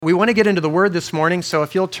We want to get into the Word this morning, so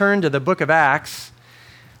if you'll turn to the book of Acts,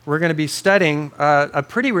 we're going to be studying a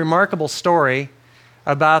pretty remarkable story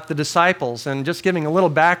about the disciples. And just giving a little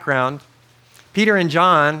background, Peter and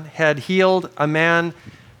John had healed a man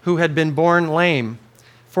who had been born lame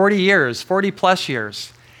 40 plus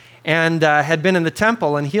years, and had been in the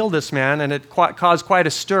temple and healed this man, and it caused quite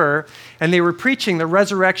a stir. And they were preaching the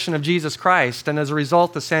resurrection of Jesus Christ, and as a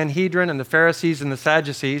result, the Sanhedrin and the Pharisees and the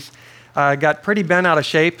Sadducees got pretty bent out of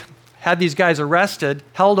shape, had these guys arrested,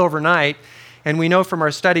 held overnight, and we know from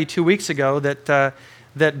our study 2 weeks ago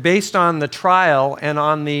that based on the trial and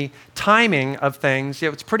on the timing of things,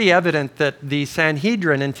 it was pretty evident that the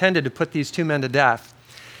Sanhedrin intended to put these two men to death.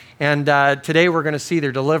 And today we're going to see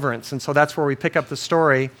their deliverance, and so that's where we pick up the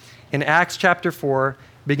story in Acts chapter 4,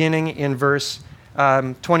 beginning in verse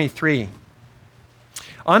 23.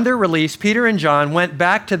 On their release, Peter and John went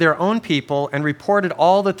back to their own people and reported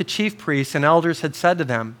all that the chief priests and elders had said to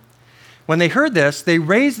them. When they heard this, they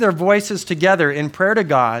raised their voices together in prayer to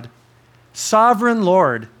God. "Sovereign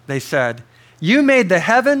Lord," they said, "you made the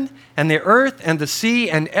heaven and the earth and the sea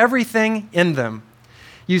and everything in them.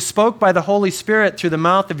 You spoke by the Holy Spirit through the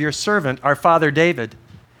mouth of your servant, our father David.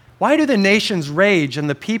 Why do the nations rage and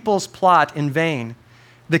the peoples plot in vain?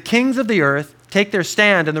 The kings of the earth take their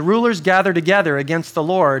stand, and the rulers gather together against the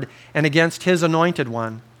Lord and against his anointed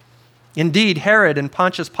one. Indeed, Herod and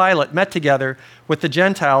Pontius Pilate met together with the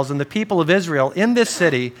Gentiles and the people of Israel in this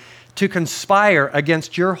city to conspire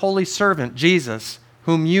against your holy servant, Jesus,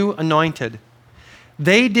 whom you anointed.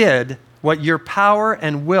 They did what your power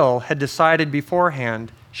and will had decided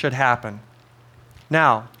beforehand should happen.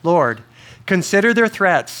 Now, Lord, consider their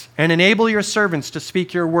threats and enable your servants to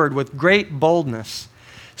speak your word with great boldness.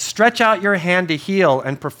 Stretch out your hand to heal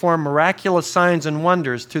and perform miraculous signs and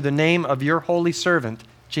wonders through the name of your holy servant,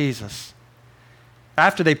 Jesus."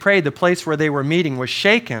 After they prayed, the place where they were meeting was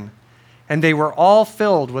shaken, and they were all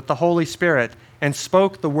filled with the Holy Spirit and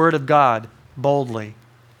spoke the word of God boldly.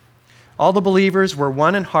 All the believers were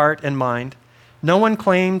one in heart and mind. No one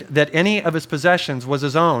claimed that any of his possessions was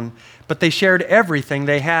his own, but they shared everything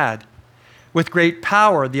they had. With great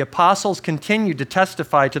power, the apostles continued to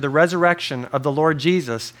testify to the resurrection of the Lord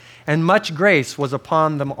Jesus, and much grace was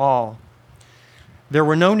upon them all. There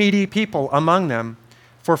were no needy people among them,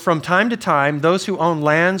 for from time to time, those who owned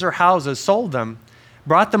lands or houses sold them,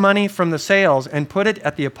 brought the money from the sales, and put it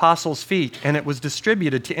at the apostles' feet, and it was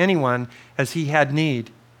distributed to anyone as he had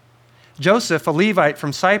need. Joseph, a Levite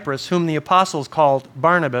from Cyprus, whom the apostles called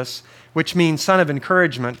Barnabas, which means son of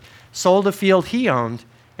encouragement, sold a field he owned,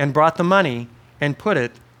 and brought the money and put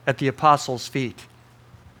it at the apostles' feet.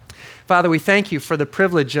 Father, we thank you for the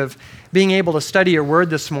privilege of being able to study your word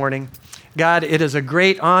this morning. God, it is a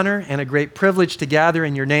great honor and a great privilege to gather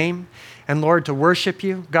in your name, and Lord, to worship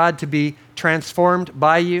you, God, to be transformed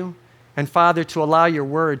by you, and Father, to allow your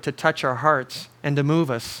word to touch our hearts and to move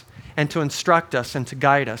us and to instruct us and to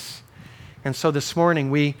guide us. And so this morning,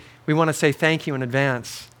 we want to say thank you in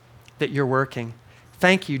advance that you're working.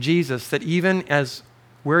 Thank you, Jesus, that even as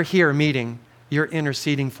we're here meeting, you're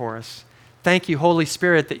interceding for us. Thank you, Holy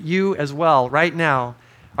Spirit, that you as well, right now,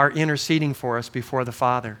 are interceding for us before the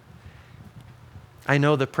Father. I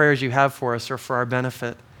know the prayers you have for us are for our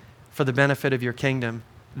benefit, for the benefit of your kingdom,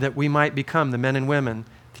 that we might become the men and women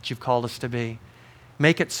that you've called us to be.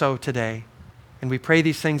 Make it so today. And we pray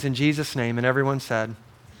these things in Jesus' name, and everyone said,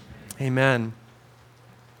 Amen.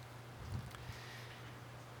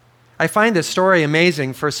 I find this story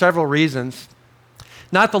amazing for several reasons.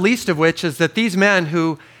 Not the least of which is that these men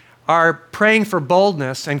who are praying for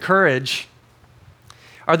boldness and courage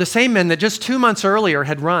are the same men that just 2 months earlier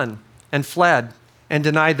had run and fled and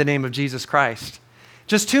denied the name of Jesus Christ.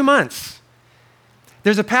 Just 2 months.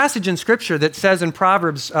 There's a passage in Scripture that says in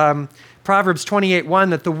Proverbs 28:1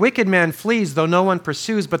 that the wicked man flees though no one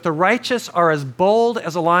pursues, but the righteous are as bold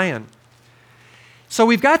as a lion. So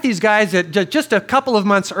we've got these guys that just a couple of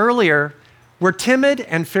months earlier were timid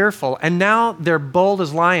and fearful, and now they're bold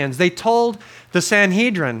as lions. They told the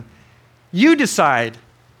Sanhedrin, "You decide,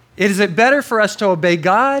 is it better for us to obey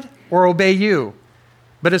God or obey you?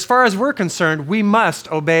 But as far as we're concerned, we must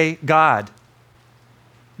obey God."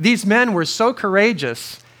 These men were so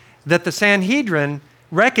courageous that the Sanhedrin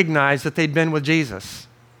recognized that they'd been with Jesus.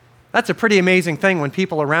 That's a pretty amazing thing when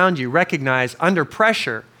people around you recognize under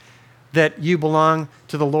pressure that you belong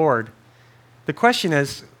to the Lord. The question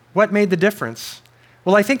is, what made the difference?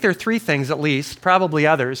 Well, I think there are three things at least, probably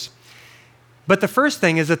others. But the first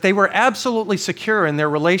thing is that they were absolutely secure in their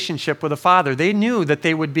relationship with the Father. They knew that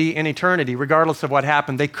they would be in eternity regardless of what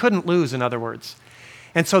happened. They couldn't lose, in other words.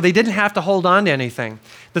 And so they didn't have to hold on to anything.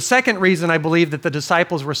 The second reason I believe that the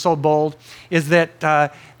disciples were so bold is that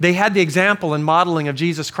they had the example and modeling of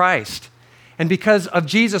Jesus Christ. And because of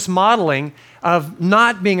Jesus' modeling of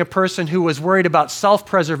not being a person who was worried about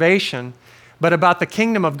self-preservation, but about the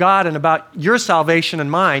kingdom of God and about your salvation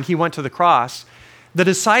and mine, he went to the cross. The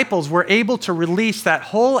disciples were able to release that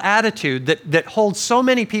whole attitude that holds so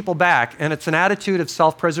many people back, and it's an attitude of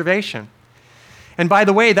self-preservation. And by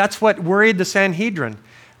the way, that's what worried the Sanhedrin.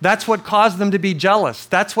 That's what caused them to be jealous.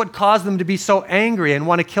 That's what caused them to be so angry and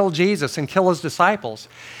want to kill Jesus and kill his disciples,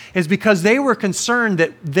 is because they were concerned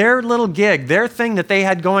that their little gig, their thing that they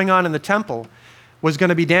had going on in the temple was going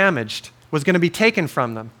to be damaged, was going to be taken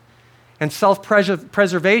from them. And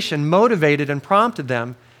self-preservation motivated and prompted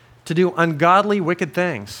them to do ungodly, wicked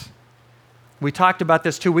things. We talked about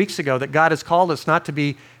this 2 weeks ago, that God has called us not to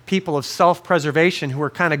be people of self-preservation who are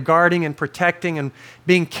kind of guarding and protecting and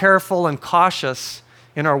being careful and cautious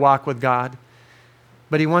in our walk with God.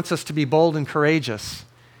 But he wants us to be bold and courageous.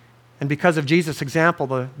 And because of Jesus' example,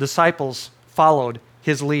 the disciples followed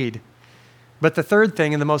his lead. But the third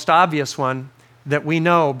thing, and the most obvious one that we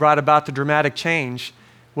know brought about the dramatic change,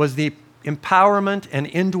 was the empowerment and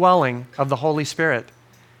indwelling of the Holy Spirit,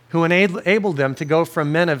 who enabled them to go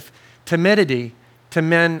from men of timidity to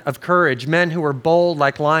men of courage, men who were bold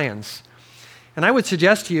like lions. And I would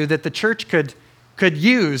suggest to you that the church could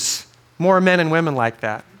use more men and women like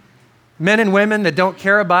that. Men and women that don't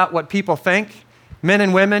care about what people think, men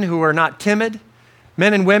and women who are not timid,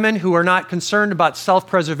 men and women who are not concerned about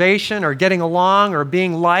self-preservation or getting along or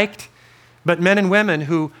being liked, but men and women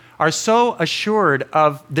who are so assured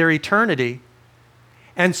of their eternity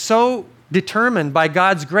and so determined by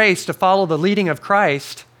God's grace to follow the leading of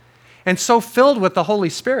Christ and so filled with the Holy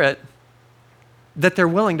Spirit that they're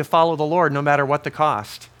willing to follow the Lord no matter what the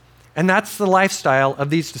cost. And that's the lifestyle of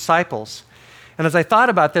these disciples. And as I thought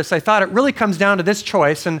about this, I thought it really comes down to this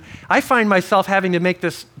choice, and I find myself having to make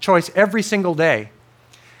this choice every single day.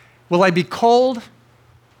 Will I be cold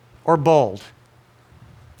or bold?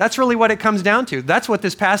 That's really what it comes down to. That's what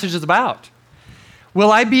this passage is about.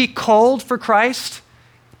 Will I be cold for Christ,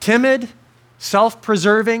 timid,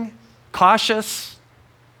 self-preserving, cautious,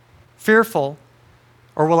 fearful,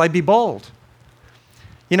 or will I be bold?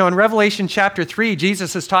 You know, in Revelation chapter 3,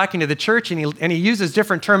 Jesus is talking to the church, and he uses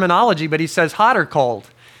different terminology, but he says hot or cold.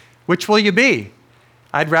 Which will you be?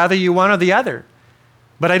 I'd rather you one or the other.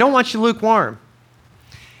 But I don't want you lukewarm.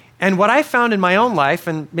 And what I found in my own life,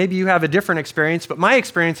 and maybe you have a different experience, but my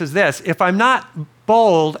experience is this: if I'm not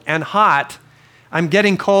bold and hot, I'm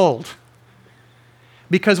getting cold.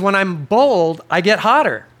 Because when I'm bold, I get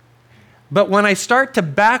hotter. But when I start to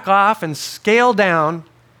back off and scale down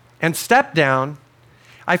and step down,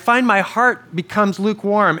 I find my heart becomes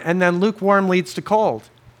lukewarm, and then lukewarm leads to cold.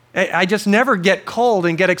 I just never get cold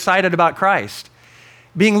and get excited about Christ.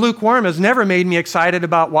 Being lukewarm has never made me excited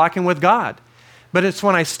about walking with God. But it's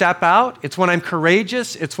when I step out, it's when I'm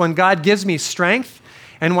courageous, it's when God gives me strength,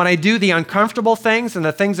 and when I do the uncomfortable things and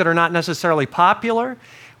the things that are not necessarily popular,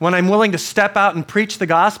 when I'm willing to step out and preach the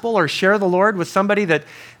gospel or share the Lord with somebody that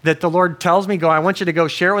the Lord tells me, I want you to go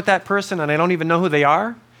share with that person, and I don't even know who they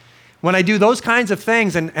are. When I do those kinds of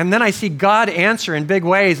things, and then I see God answer in big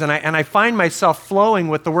ways, and I find myself flowing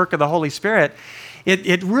with the work of the Holy Spirit,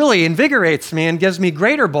 it really invigorates me and gives me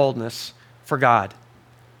greater boldness for God.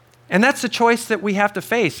 And that's the choice that we have to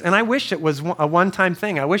face. And I wish it was a one-time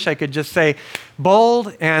thing. I wish I could just say,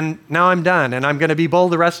 bold, and now I'm done, and I'm going to be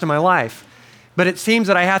bold the rest of my life. But it seems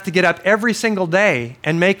that I have to get up every single day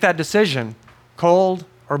and make that decision, cold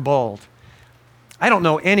or bold. I don't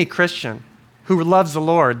know any Christian who loves the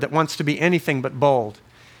Lord that wants to be anything but bold.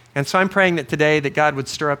 And so I'm praying that today that God would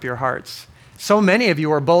stir up your hearts. So many of you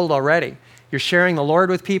are bold already. You're sharing the Lord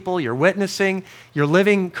with people, you're witnessing, you're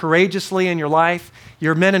living courageously in your life,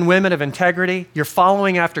 you're men and women of integrity, you're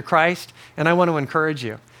following after Christ, and I want to encourage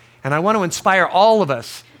you. And I want to inspire all of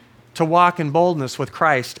us to walk in boldness with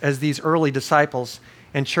Christ as these early disciples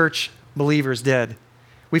and church believers did.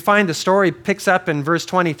 We find the story picks up in verse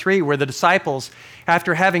 23, where the disciples,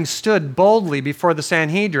 after having stood boldly before the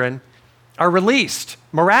Sanhedrin, are released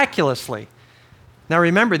miraculously. Now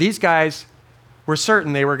remember, these guys were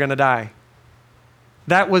certain they were going to die.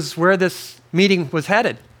 That was where this meeting was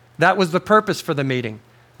headed. That was the purpose for the meeting,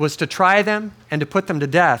 was to try them and to put them to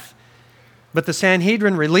death. But the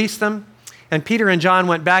Sanhedrin released them, and Peter and John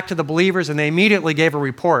went back to the believers, and they immediately gave a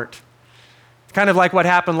report. Kind of like what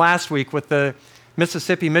happened last week with the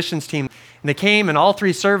Mississippi missions team. And they came in all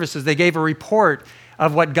three services, they gave a report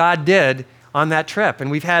of what God did on that trip.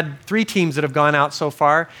 And we've had 3 teams that have gone out so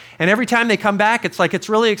far. And every time they come back, it's like it's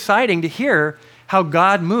really exciting to hear how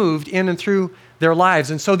God moved in and through their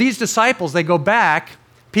lives. And so these disciples, they go back,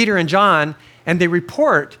 Peter and John, and they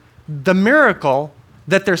report the miracle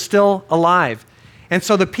that they're still alive. And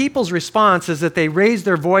so the people's response is that they raise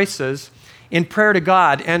their voices in prayer to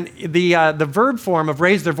God. And the verb form of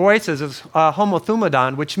raise their voices is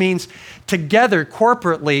homothumadon, which means together,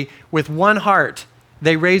 corporately, with one heart,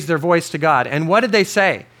 they raised their voice to God. And what did they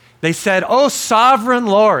say? They said, "O sovereign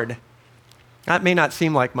Lord." That may not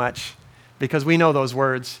seem like much because we know those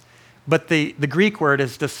words, but the Greek word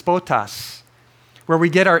is despotas, where we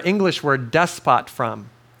get our English word despot from.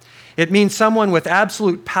 It means someone with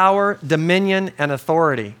absolute power, dominion, and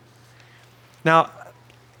authority. Now,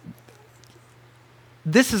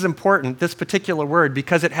 this is important, this particular word,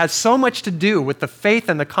 because it has so much to do with the faith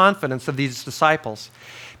and the confidence of these disciples.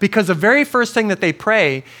 Because the very first thing that they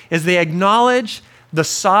pray is they acknowledge the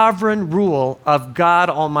sovereign rule of God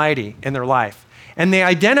Almighty in their life. And they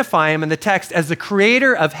identify him in the text as the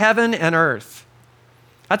creator of heaven and earth.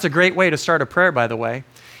 That's a great way to start a prayer, by the way.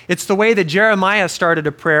 It's the way that Jeremiah started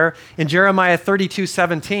a prayer in Jeremiah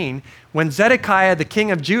 32:17, when Zedekiah, the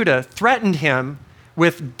king of Judah, threatened him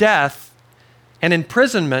with death and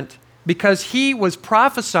imprisonment because he was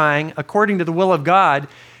prophesying, according to the will of God,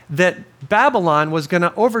 that Babylon was going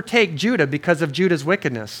to overtake Judah because of Judah's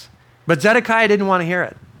wickedness. But Zedekiah didn't want to hear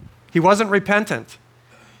it. He wasn't repentant.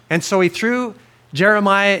 And so he threw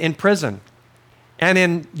Jeremiah in prison. And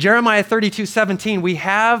in Jeremiah 32:17, we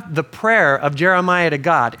have the prayer of Jeremiah to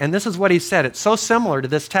God. And this is what he said. It's so similar to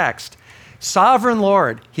this text. "Sovereign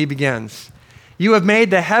Lord," he begins, "you have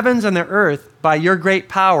made the heavens and the earth by your great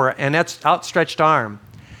power and outstretched arm.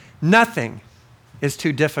 Nothing is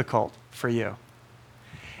too difficult for you."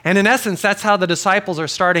 And in essence, that's how the disciples are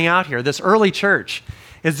starting out here. This early church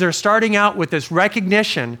is they're starting out with this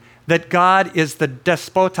recognition that God is the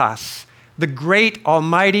despotas, the great,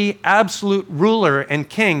 almighty, absolute ruler and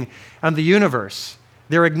king of the universe.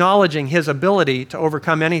 They're acknowledging his ability to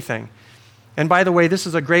overcome anything. And by the way, this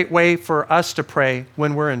is a great way for us to pray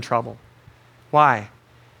when we're in trouble. Why?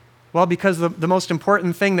 Well, because the most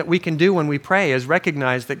important thing that we can do when we pray is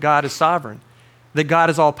recognize that God is sovereign, that God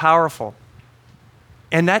is all-powerful.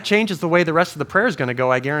 And that changes the way the rest of the prayer is going to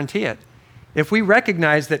go, I guarantee it. If we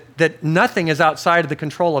recognize that nothing is outside of the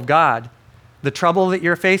control of God, the trouble that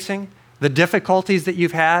you're facing, the difficulties that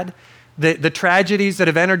you've had, the tragedies that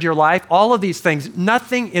have entered your life, all of these things,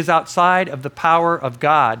 nothing is outside of the power of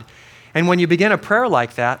God. And when you begin a prayer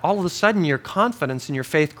like that, all of a sudden your confidence and your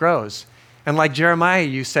faith grows. And like Jeremiah,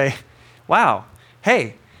 you say, wow,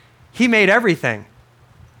 hey, he made everything.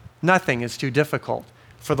 Nothing is too difficult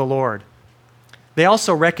for the Lord. They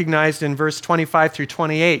also recognized in verse 25 through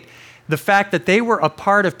 28 the fact that they were a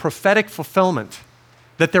part of prophetic fulfillment,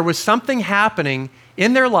 that there was something happening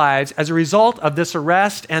in their lives as a result of this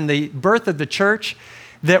arrest and the birth of the church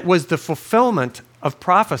that was the fulfillment of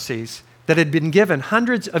prophecies that had been given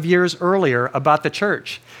hundreds of years earlier about the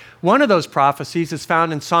church. One of those prophecies is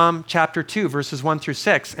found in Psalm chapter 2, verses 1 through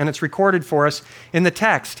 6, and it's recorded for us in the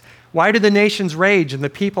text. "Why do the nations rage and the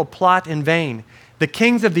people plot in vain? The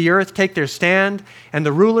kings of the earth take their stand, and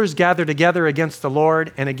the rulers gather together against the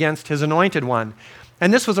Lord and against his anointed one."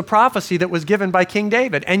 And this was a prophecy that was given by King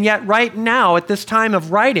David. And yet right now, at this time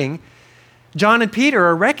of writing, John and Peter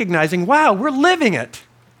are recognizing, wow, we're living it.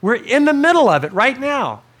 We're in the middle of it right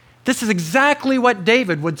now. This is exactly what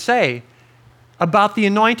David would say about the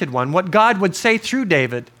anointed one, what God would say through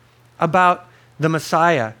David about the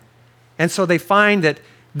Messiah. And so they find that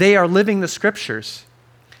they are living the scriptures.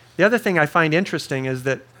 The other thing I find interesting is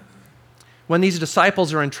that when these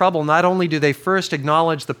disciples are in trouble, not only do they first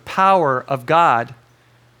acknowledge the power of God,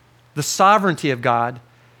 the sovereignty of God,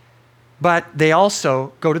 but they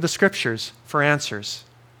also go to the scriptures for answers.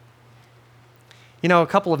 You know, a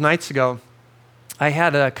couple of nights ago, I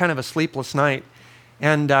had a kind of a sleepless night,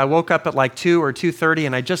 and woke up at like 2 or 2:30,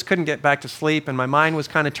 and I just couldn't get back to sleep, and my mind was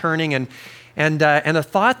kind of turning, and a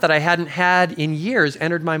thought that I hadn't had in years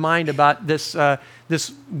entered my mind about this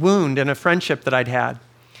wound and a friendship that I'd had.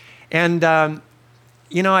 And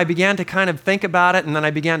I began to kind of think about it, and then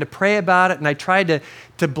I began to pray about it, and I tried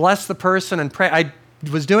to bless the person and pray. I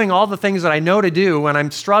was doing all the things that I know to do when I'm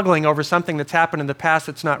struggling over something that's happened in the past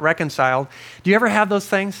that's not reconciled. Do you ever have those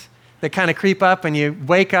things that kind of creep up and you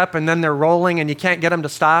wake up and then they're rolling and you can't get them to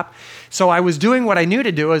stop? So I was doing what I knew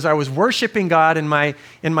to do, as I was worshiping God in my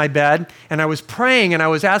bed, and I was praying, and I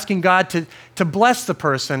was asking God to bless the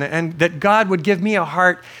person, and that God would give me a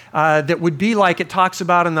heart that would be like it talks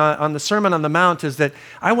about on the Sermon on the Mount, is that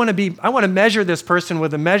I want to measure this person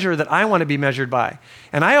with a measure that I want to be measured by.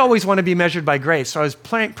 And I always want to be measured by grace. So I was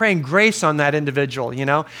praying grace on that individual,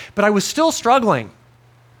 but I was still struggling.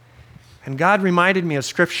 And God reminded me of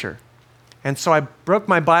Scripture. And so I broke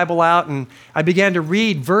my Bible out and I began to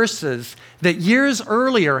read verses that years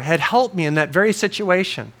earlier had helped me in that very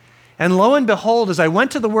situation. And lo and behold, as I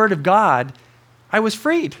went to the Word of God, I was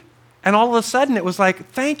freed. And all of a sudden it was like,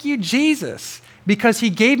 thank you, Jesus, because he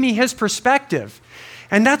gave me his perspective.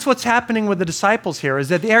 And that's what's happening with the disciples here, is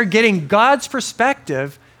that they are getting God's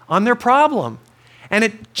perspective on their problem. And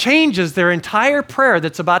it changes their entire prayer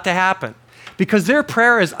that's about to happen, because their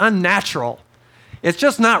prayer is unnatural. It's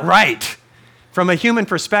just not right from a human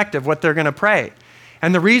perspective what they're going to pray.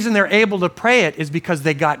 And the reason they're able to pray it is because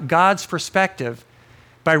they got God's perspective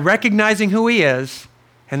by recognizing who he is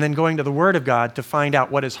and then going to the Word of God to find out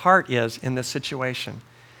what his heart is in this situation.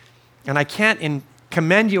 And I can't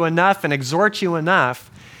commend you enough and exhort you enough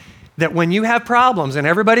that when you have problems, and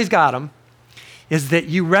everybody's got them, is that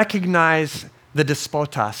you recognize the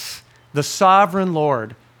despotas, the sovereign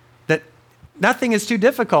Lord, that nothing is too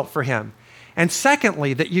difficult for him. And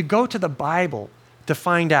secondly, that you go to the Bible to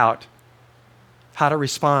find out how to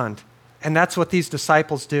respond. And that's what these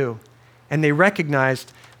disciples do. And they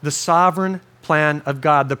recognized the sovereign plan of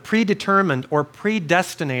God, the predetermined or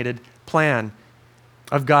predestinated plan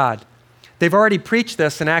of God. They've already preached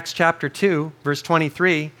this in Acts chapter 2, verse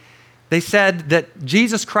 23. They said that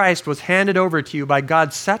Jesus Christ was handed over to you by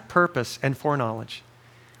God's set purpose and foreknowledge.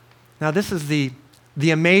 Now, this is the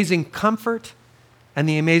amazing comfort and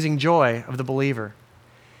the amazing joy of the believer,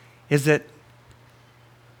 is that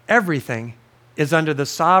everything is under the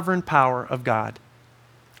sovereign power of God.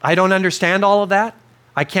 I don't understand all of that.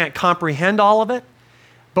 I can't comprehend all of it.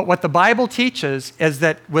 But what the Bible teaches is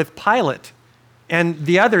that with Pilate and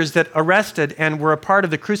the others that arrested and were a part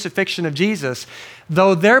of the crucifixion of Jesus,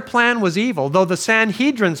 though their plan was evil, though the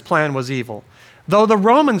Sanhedrin's plan was evil, though the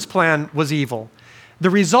Romans' plan was evil, the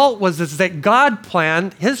result was that God's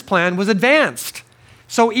plan, his plan, was advanced.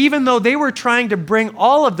 So even though they were trying to bring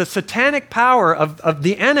all of the satanic power of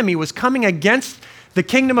the enemy was coming against the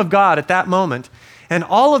kingdom of God at that moment, and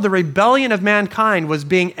all of the rebellion of mankind was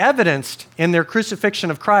being evidenced in their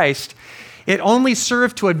crucifixion of Christ, it only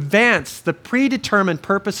served to advance the predetermined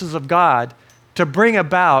purposes of God to bring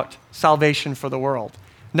about salvation for the world.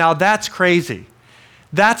 Now that's crazy.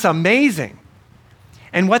 That's amazing.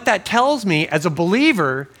 And what that tells me as a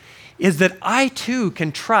believer is that I too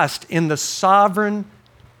can trust in the sovereign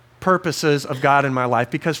purposes of God in my life,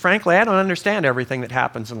 because frankly, I don't understand everything that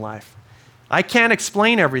happens in life. I can't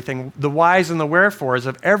explain everything, the whys and the wherefores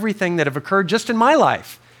of everything that have occurred just in my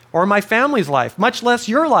life or my family's life, much less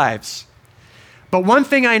your lives. But one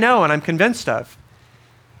thing I know and I'm convinced of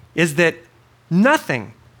is that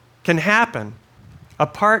nothing can happen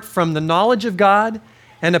apart from the knowledge of God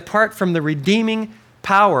and apart from the redeeming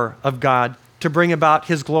power of God to bring about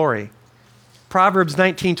his glory. Proverbs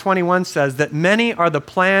 19:21 says that many are the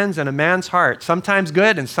plans in a man's heart, sometimes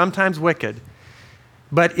good and sometimes wicked,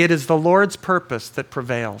 but it is the Lord's purpose that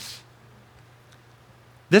prevails.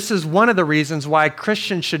 This is one of the reasons why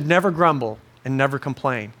Christians should never grumble and never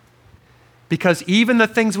complain. Because even the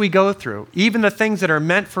things we go through, even the things that are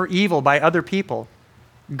meant for evil by other people,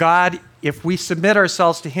 God, if we submit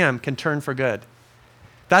ourselves to him, can turn for good.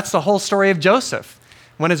 That's the whole story of Joseph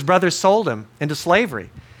when his brothers sold him into slavery.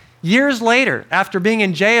 Years later, after being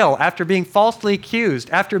in jail, after being falsely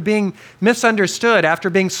accused, after being misunderstood, after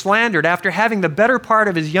being slandered, after having the better part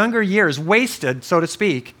of his younger years wasted, so to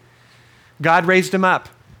speak, God raised him up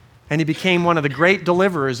and he became one of the great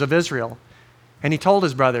deliverers of Israel. And he told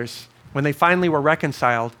his brothers, when they finally were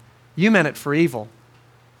reconciled, you meant it for evil,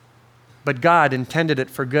 but God intended it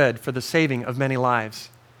for good, for the saving of many lives.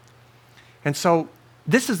 And so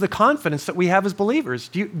this is the confidence that we have as believers.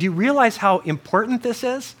 Do you realize how important this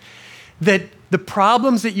is? That the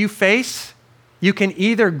problems that you face, you can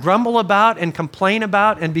either grumble about and complain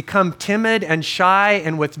about and become timid and shy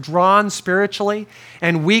and withdrawn spiritually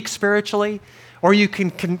and weak spiritually, or you can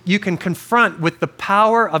confront with the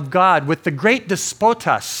power of God, with the great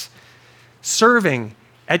despotas, serving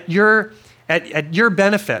at your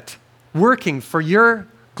benefit, working for your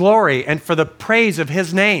glory and for the praise of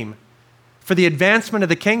his name, for the advancement of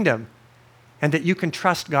the kingdom, and that you can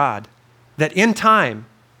trust God, that in time,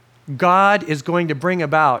 God is going to bring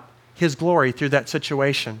about his glory through that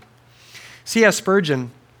situation. C.S. Spurgeon,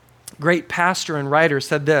 great pastor and writer,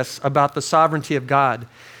 said this about the sovereignty of God: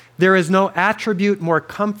 there is no attribute more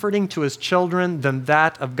comforting to his children than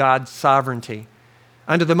that of God's sovereignty.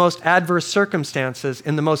 Under the most adverse circumstances,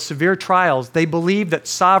 in the most severe trials, they believe that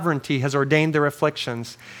sovereignty has ordained their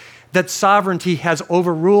afflictions, that sovereignty has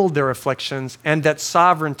overruled their afflictions, and that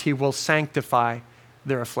sovereignty will sanctify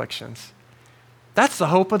their afflictions. That's the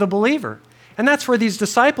hope of the believer. And that's where these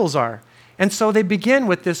disciples are. And so they begin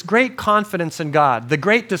with this great confidence in God, the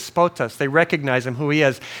great despotos. They recognize him, who he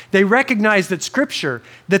is. They recognize that Scripture,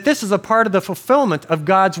 that this is a part of the fulfillment of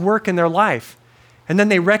God's work in their life. And then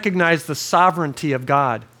they recognize the sovereignty of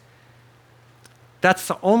God. That's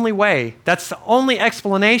the only way, that's the only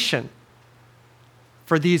explanation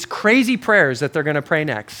for these crazy prayers that they're going to pray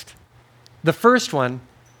next. The first one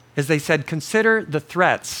is they said, consider the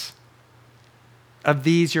threats of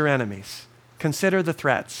these your enemies. Consider the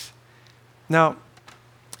threats. Now,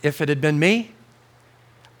 if it had been me,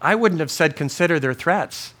 I wouldn't have said consider their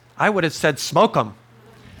threats. I would have said smoke them.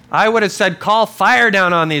 I would have said call fire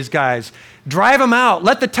down on these guys. Drive them out.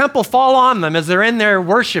 Let the temple fall on them as they're in there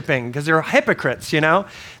worshiping because they're hypocrites, you know.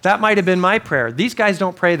 That might have been my prayer. These guys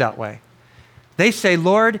don't pray that way. They say,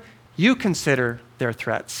 Lord, you consider their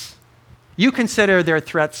threats. You consider their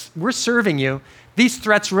threats. We're serving you. These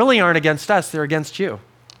threats really aren't against us. They're against you.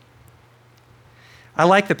 I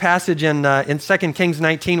like the passage in 2 Kings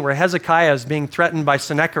 19 where Hezekiah is being threatened by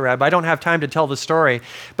Sennacherib. I don't have time to tell the story,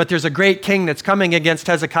 but there's a great king that's coming against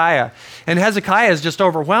Hezekiah. And Hezekiah is just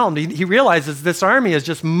overwhelmed. He realizes this army is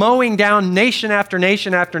just mowing down nation after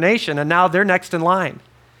nation after nation, and now they're next in line.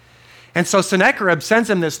 And so Sennacherib sends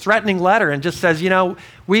him this threatening letter and just says, you know,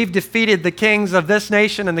 we've defeated the kings of this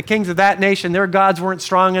nation and the kings of that nation. Their gods weren't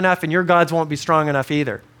strong enough, and your gods won't be strong enough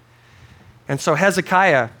either. And so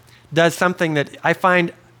Hezekiah does something that I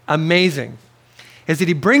find amazing, is that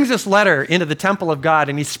he brings this letter into the temple of God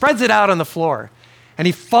and he spreads it out on the floor and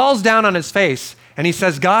he falls down on his face and he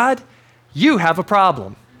says, God, you have a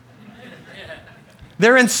problem.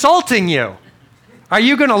 They're insulting you. Are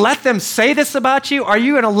you going to let them say this about you? Are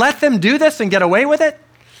you going to let them do this and get away with it?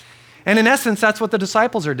 And in essence, that's what the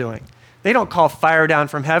disciples are doing. They don't call fire down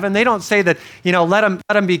from heaven. They don't say that, you know, let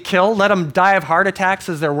them be killed, let them die of heart attacks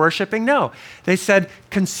as they're worshiping. No, they said,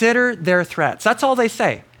 consider their threats. That's all they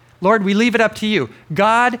say. Lord, we leave it up to you.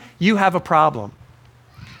 God, you have a problem.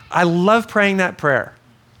 I love praying that prayer.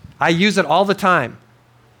 I use it all the time.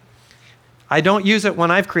 I don't use it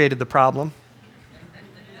when I've created the problem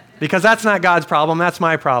because that's not God's problem, that's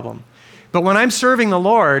my problem. But when I'm serving the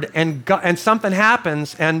Lord and something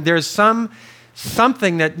happens and there's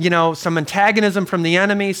something that, you know, some antagonism from the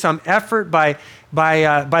enemy, some effort by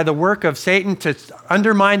the work of Satan to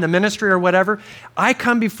undermine the ministry or whatever, I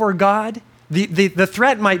come before God. The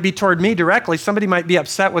threat might be toward me directly. Somebody might be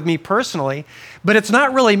upset with me personally, but it's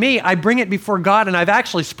not really me. I bring it before God, and I've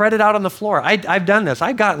actually spread it out on the floor. I've done this.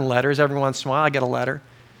 I've gotten letters every once in a while. I get a letter.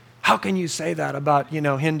 How can you say that about, you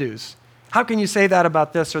know, Hindus? How can you say that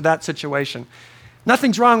about this or that situation?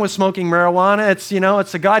 Nothing's wrong with smoking marijuana. It's, you know,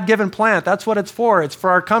 it's a God-given plant. That's what it's for. It's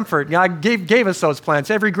for our comfort. God gave us those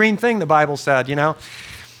plants. Every green thing, the Bible said, you know.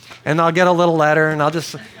 And I'll get a little letter, and I'll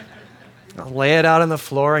lay it out on the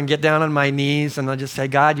floor and get down on my knees, and I'll just say,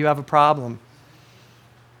 God, you have a problem.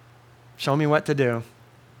 Show me what to do,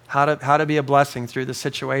 how to be a blessing through the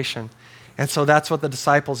situation. And so that's what the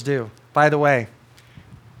disciples do. By the way,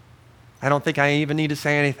 I don't think I even need to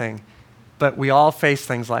say anything, but we all face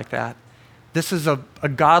things like that. This is a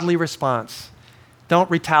godly response.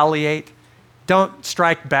 Don't retaliate. Don't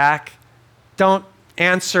strike back. Don't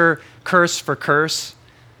answer curse for curse,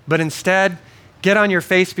 but instead get on your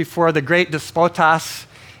face before the great despotas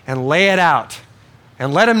and lay it out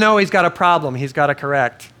and let him know he's got a problem he's got to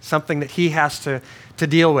correct, something that he has to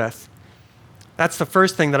deal with. That's the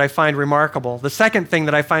first thing that I find remarkable. The second thing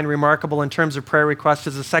that I find remarkable in terms of prayer request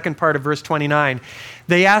is the second part of verse 29.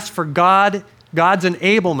 They ask for God's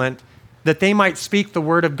enablement that they might speak the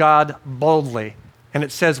word of God boldly. And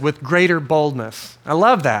it says, with greater boldness. I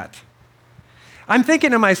love that. I'm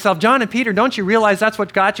thinking to myself, John and Peter, don't you realize that's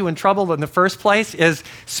what got you in trouble in the first place, is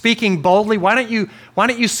speaking boldly? Why don't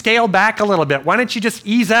you scale back a little bit? Why don't you just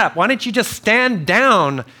ease up? Why don't you just stand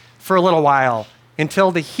down for a little while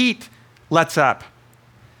until the heat lets up?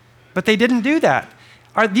 But they didn't do that.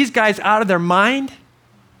 Are these guys out of their mind?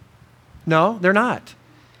 No, they're not.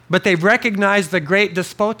 But they've recognized the great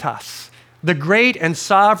despotas, the great and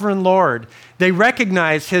sovereign Lord. They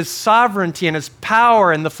recognize his sovereignty and his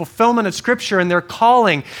power and the fulfillment of Scripture and their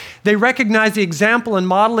calling. They recognize the example and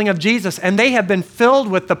modeling of Jesus, and they have been filled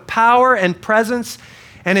with the power and presence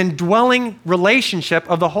and indwelling relationship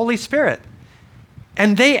of the Holy Spirit.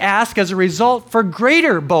 And they ask as a result for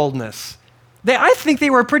greater boldness. I think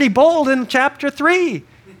they were pretty bold in chapter 3.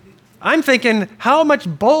 I'm thinking, how much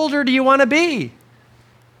bolder do you want to be?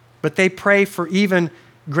 But they pray for even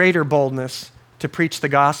greater boldness to preach the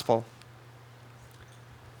gospel.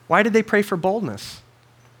 Why did they pray for boldness?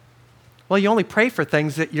 Well, you only pray for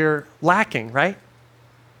things that you're lacking, right?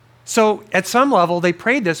 So at some level, they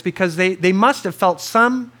prayed this because they must have felt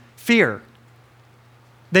some fear.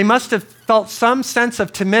 They must have felt some sense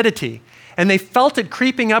of timidity, and they felt it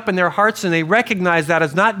creeping up in their hearts, and they recognized that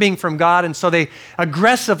as not being from God, and so they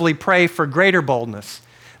aggressively pray for greater boldness.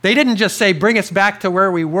 They didn't just say, bring us back to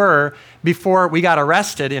where we were before we got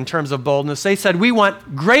arrested in terms of boldness. They said, we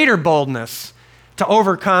want greater boldness to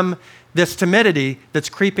overcome this timidity that's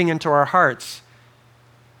creeping into our hearts.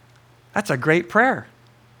 That's a great prayer.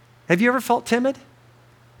 Have you ever felt timid?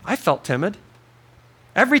 I felt timid.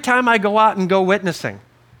 Every time I go out and go witnessing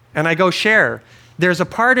and I go share, there's a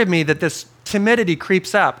part of me that this timidity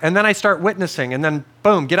creeps up, and then I start witnessing, and then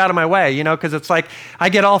boom, get out of my way, because it's like I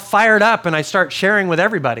get all fired up and I start sharing with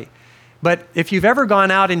everybody. But if you've ever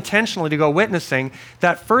gone out intentionally to go witnessing,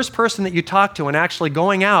 that first person that you talk to and actually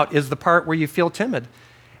going out is the part where you feel timid.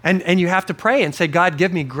 And you have to pray and say, God,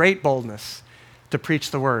 give me great boldness to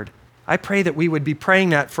preach the word. I pray that we would be praying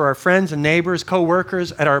that for our friends and neighbors,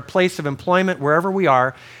 co-workers, at our place of employment, wherever we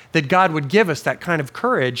are, that God would give us that kind of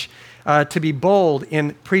courage to be bold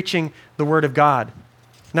in preaching the word of God.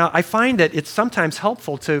 Now, I find that it's sometimes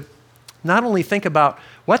helpful to not only think about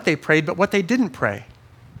what they prayed, but what they didn't pray.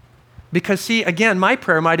 Because see, again, my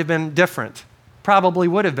prayer might have been different, probably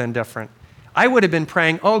would have been different. I would have been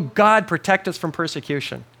praying, oh God, protect us from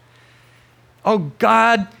persecution. Oh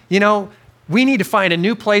God, we need to find a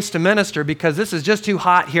new place to minister because this is just too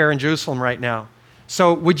hot here in Jerusalem right now.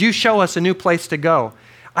 So would you show us a new place to go?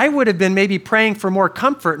 I would have been maybe praying for more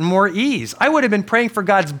comfort and more ease. I would have been praying for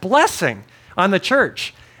God's blessing on the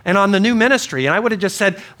church and on the new ministry. And I would have just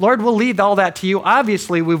said, Lord, we'll leave all that to you.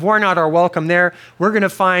 Obviously, we've worn out our welcome there. We're going to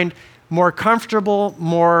find more comfortable,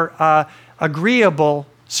 more agreeable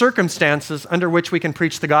circumstances under which we can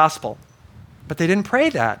preach the gospel. But they didn't pray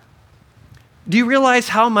that. Do you realize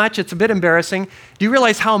how much, it's a bit embarrassing, do you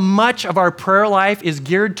realize how much of our prayer life is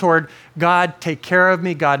geared toward God, take care of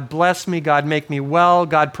me, God bless me, God make me well,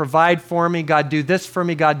 God provide for me, God do this for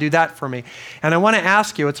me, God do that for me. And I want to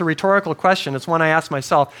ask you, it's a rhetorical question, it's one I ask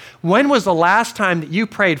myself, when was the last time that you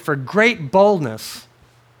prayed for great boldness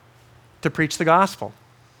to preach the gospel?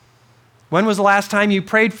 When was the last time you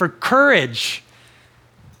prayed for courage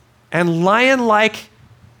and lion-like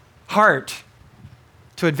heart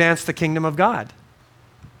to advance the kingdom of God?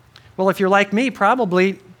 Well, if you're like me,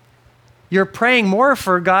 probably you're praying more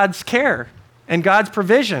for God's care and God's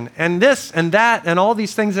provision and this and that and all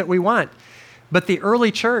these things that we want. But the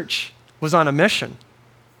early church was on a mission,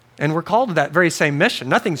 and we're called to that very same mission.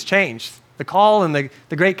 Nothing's changed. The call and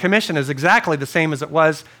the Great Commission is exactly the same as it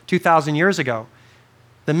was 2,000 years ago.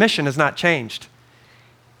 The mission has not changed.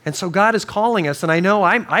 And so God is calling us, and I know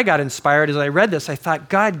I got inspired as I read this. I thought,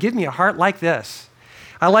 God, give me a heart like this.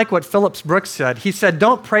 I like what Phillips Brooks said. He said,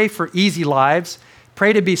 don't pray for easy lives.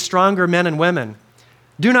 Pray to be stronger men and women.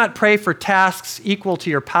 Do not pray for tasks equal to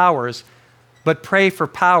your powers, but pray for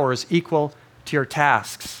powers equal to your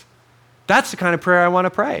tasks. That's the kind of prayer I want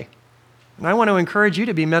to pray. And I want to encourage you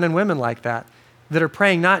to be men and women like that are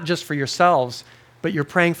praying not just for yourselves, but you're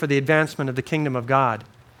praying for the advancement of the kingdom of God.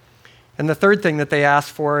 And the third thing that they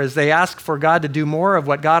ask for is they ask for God to do more of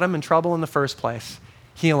what got them in trouble in the first place,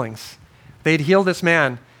 healings. They'd heal this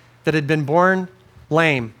man that had been born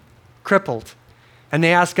lame, crippled, and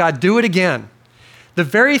they asked God, do it again. The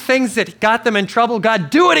very things that got them in trouble, God,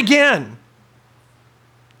 do it again.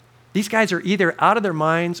 These guys are either out of their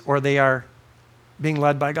minds or they are being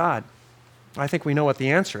led by God. I think we know what the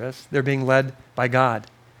answer is. They're being led by God.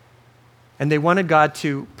 And they wanted God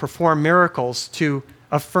to perform miracles to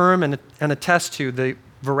affirm and attest to the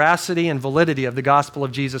veracity and validity of the gospel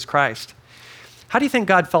of Jesus Christ. How do you think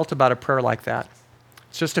God felt about a prayer like that?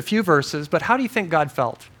 It's just a few verses, but how do you think God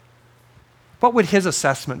felt? What would his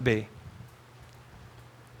assessment be?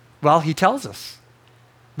 Well, he tells us.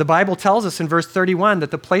 The Bible tells us in verse 31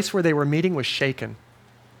 that the place where they were meeting was shaken.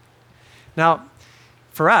 Now,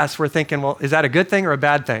 for us, we're thinking, well, is that a good thing or a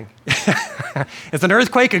bad thing? Is an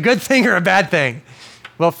earthquake a good thing or a bad thing?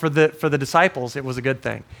 Well, for the disciples, it was a good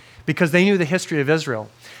thing because they knew the history of Israel.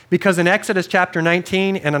 Because in Exodus chapter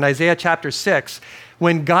 19 and in Isaiah chapter 6,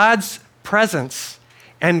 when God's presence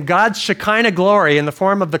and God's Shekinah glory in the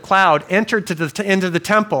form of the cloud entered into the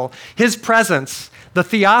temple, his presence, the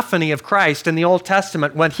theophany of Christ in the Old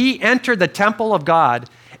Testament, when he entered the temple of God,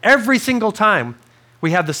 every single time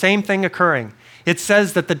we have the same thing occurring. It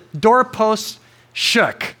says that the doorposts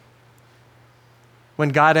shook when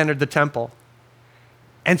God entered the temple.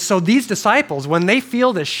 And so these disciples, when they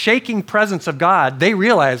feel the shaking presence of God, they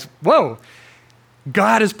realize, whoa,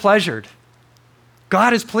 God is pleasured.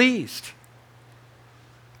 God is pleased.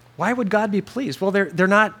 Why would God be pleased? Well, they're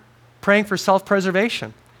not praying for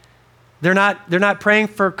self-preservation. They're not praying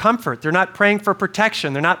for comfort. They're not praying for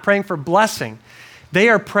protection. They're not praying for blessing. They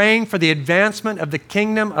are praying for the advancement of the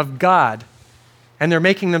kingdom of God, and they're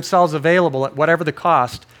making themselves available at whatever the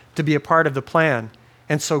cost to be a part of the plan.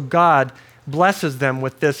 And so God blesses them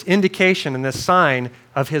with this indication and this sign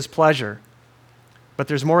of his pleasure. But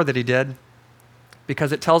there's more that he did,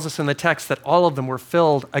 because it tells us in the text that all of them were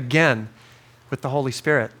filled again with the Holy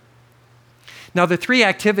Spirit. Now, the three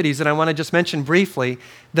activities that I want to just mention briefly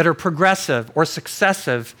that are progressive or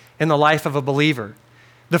successive in the life of a believer.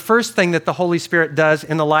 The first thing that the Holy Spirit does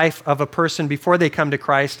in the life of a person before they come to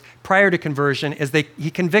Christ, prior to conversion, is he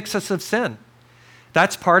convicts us of sin.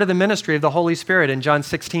 That's part of the ministry of the Holy Spirit in John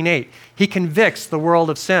 16:8. He convicts the world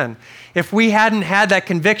of sin. If we hadn't had that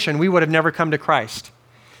conviction, we would have never come to Christ.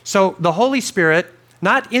 So the Holy Spirit,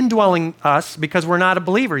 not indwelling us because we're not a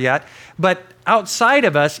believer yet, but outside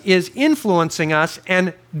of us, is influencing us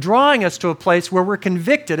and drawing us to a place where we're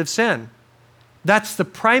convicted of sin. That's the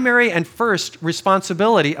primary and first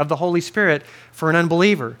responsibility of the Holy Spirit for an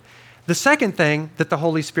unbeliever. The second thing that the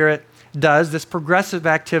Holy Spirit does, this progressive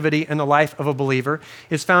activity in the life of a believer,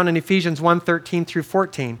 is found in Ephesians 1:13 through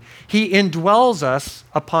 14. He indwells us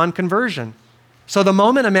upon conversion. So the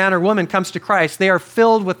moment a man or woman comes to Christ, they are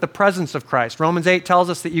filled with the presence of Christ. Romans 8 tells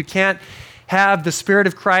us that you can't have the Spirit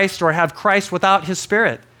of Christ or have Christ without his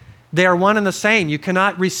Spirit. They are one and the same. You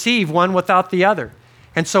cannot receive one without the other.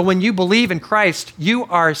 And so when you believe in Christ, you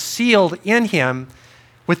are sealed in him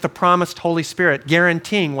with the promised Holy Spirit,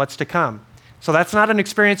 guaranteeing what's to come. So that's not an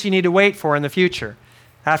experience you need to wait for in the future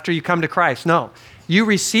after you come to Christ. No, you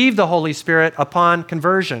receive the Holy Spirit upon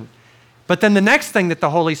conversion. But then the next thing that the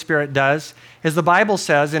Holy Spirit does is the Bible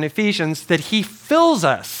says in Ephesians that he fills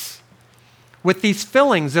us with these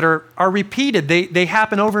fillings that are repeated. They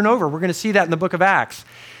happen over and over. We're going to see that in the book of Acts.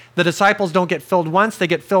 The disciples don't get filled once, they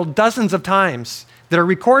get filled dozens of times that are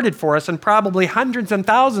recorded for us, and probably hundreds and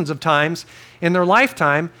thousands of times in their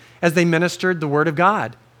lifetime as they ministered the Word of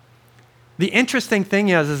God. The interesting thing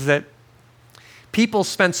is that people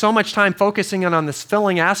spend so much time focusing on this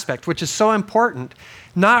filling aspect, which is so important,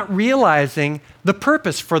 not realizing the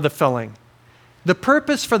purpose for the filling. The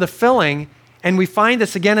purpose for the filling, and we find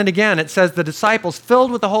this again and again, it says the disciples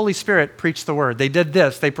filled with the Holy Spirit preached the word. They did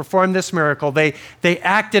this, they performed this miracle, they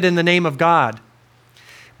acted in the name of God.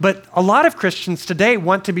 But a lot of Christians today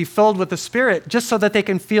want to be filled with the Spirit just so that they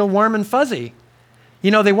can feel warm and fuzzy. You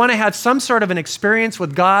know, they want to have some sort of an experience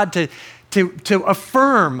with God to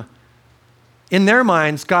affirm in their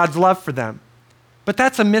minds God's love for them. But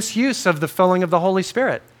that's a misuse of the filling of the Holy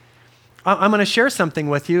Spirit. I'm going to share something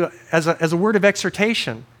with you as a word of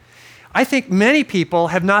exhortation. I think many people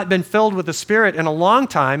have not been filled with the Spirit in a long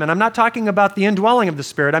time, and I'm not talking about the indwelling of the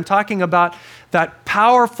Spirit. I'm talking about that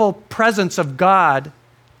powerful presence of God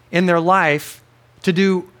in their life to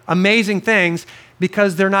do amazing things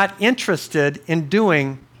because they're not interested in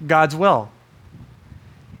doing God's will.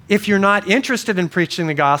 If you're not interested in preaching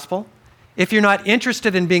the gospel, if you're not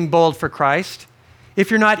interested in being bold for Christ,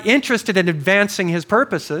 if you're not interested in advancing his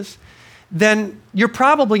purposes, then you're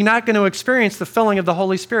probably not going to experience the filling of the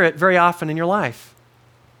Holy Spirit very often in your life.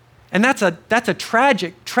 And that's a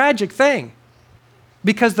tragic, tragic thing,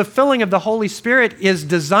 because the filling of the Holy Spirit is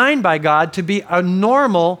designed by God to be a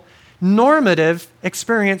normative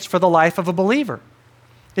experience for the life of a believer.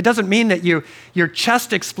 It doesn't mean that your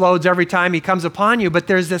chest explodes every time he comes upon you, but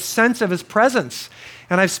there's this sense of his presence.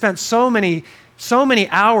 And I've spent so many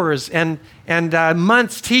hours and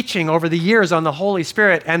months teaching over the years on the Holy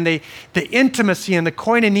Spirit and the intimacy and the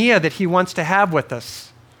koinonia that he wants to have with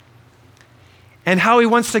us, and how he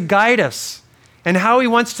wants to guide us, and how he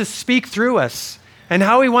wants to speak through us, and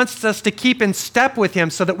how he wants us to keep in step with him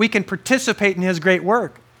so that we can participate in his great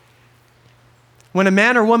work. When a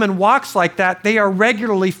man or woman walks like that, they are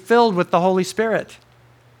regularly filled with the Holy Spirit.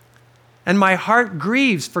 And my heart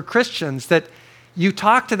grieves for Christians that you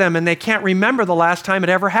talk to them and they can't remember the last time it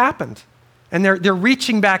ever happened. And they're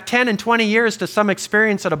reaching back 10 and 20 years to some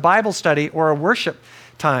experience at a Bible study or a worship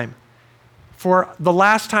time for the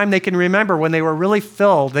last time they can remember when they were really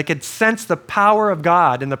filled. They could sense the power of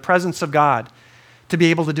God and the presence of God to be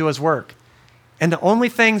able to do his work. And the only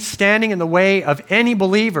thing standing in the way of any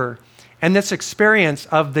believer and this experience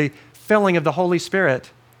of the filling of the Holy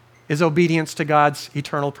Spirit is obedience to God's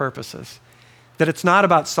eternal purposes. That it's not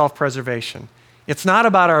about self-preservation. It's not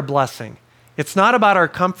about our blessing. It's not about our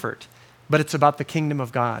comfort, but it's about the kingdom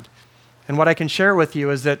of God. And what I can share with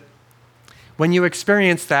you is that when you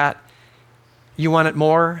experience that, you want it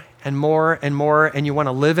more and more and more, and you want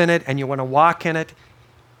to live in it, and you want to walk in it,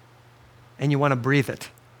 and you want to breathe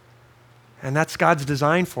it. And that's God's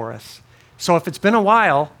design for us. So if it's been a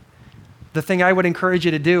while, the thing I would encourage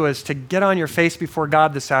you to do is to get on your face before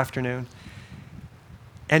God this afternoon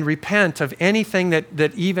and repent of anything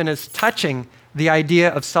that even is touching the idea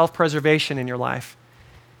of self-preservation in your life.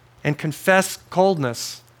 And confess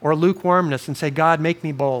coldness or lukewarmness and say, God, make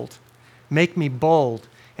me bold. Make me bold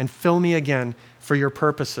and fill me again for your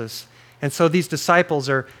purposes. And so these disciples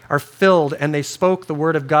are filled, and they spoke the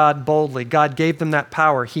word of God boldly. God gave them that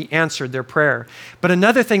power. He answered their prayer. But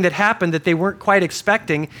another thing that happened that they weren't quite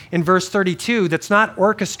expecting in verse 32, that's not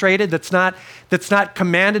orchestrated, that's not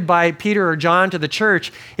commanded by Peter or John to the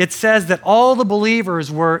church, it says that all the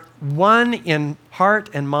believers were one in heart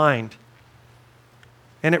and mind.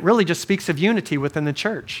 And it really just speaks of unity within the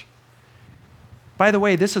church. By the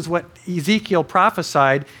way, this is what Ezekiel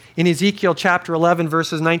prophesied in Ezekiel chapter 11,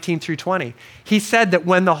 verses 19 through 20. He said that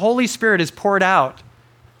when the Holy Spirit is poured out,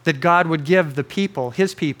 that God would give the people,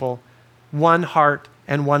 his people, one heart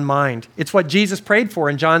and one mind. It's what Jesus prayed for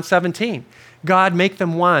in John 17. God, make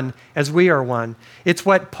them one as we are one. It's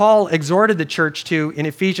what Paul exhorted the church to in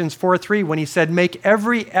Ephesians 4:3 when he said, make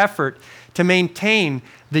every effort to maintain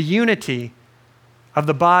the unity of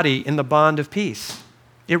the body in the bond of peace.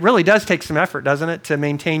 It really does take some effort, doesn't it, to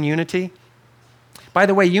maintain unity? By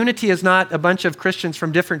the way, unity is not a bunch of Christians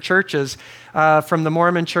from different churches, from the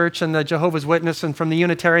Mormon Church and the Jehovah's Witness and from the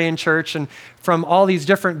Unitarian Church and from all these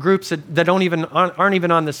different groups that aren't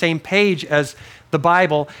even on the same page as the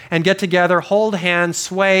Bible, and get together, hold hands,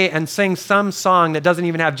 sway, and sing some song that doesn't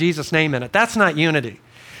even have Jesus' name in it. That's not unity.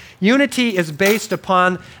 Unity is based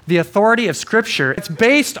upon the authority of Scripture. It's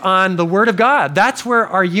based on the Word of God. That's where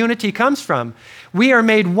our unity comes from. We are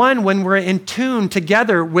made one when we're in tune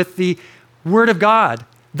together with the Word of God.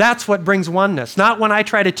 That's what brings oneness. Not when I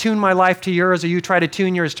try to tune my life to yours or you try to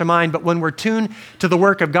tune yours to mine, but when we're tuned to the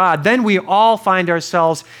work of God, then we all find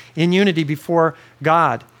ourselves in unity before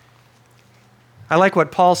God. I like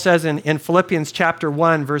what Paul says in Philippians chapter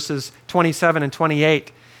 1, verses 27 and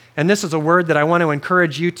 28. And this is a word that I want to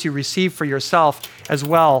encourage you to receive for yourself as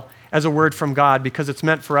well as a word from God, because it's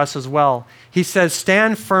meant for us as well. He says,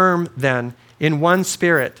 stand firm then in one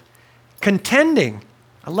spirit, contending.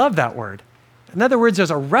 I love that word. In other words,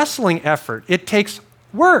 there's a wrestling effort. It takes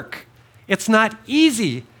work. It's not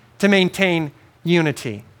easy to maintain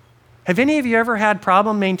unity. Have any of you ever had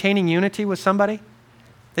problem maintaining unity with somebody?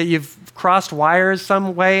 That you've crossed wires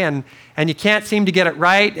some way and you can't seem to get it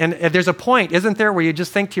right? And there's a point, isn't there, where you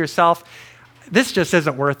just think to yourself, this just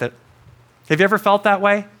isn't worth it. Have you ever felt that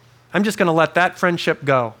way? I'm just going to let that friendship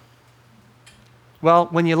go. Well,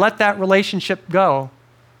 when you let that relationship go,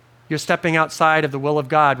 you're stepping outside of the will of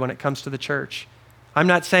God when it comes to the church. I'm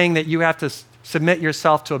not saying that you have to submit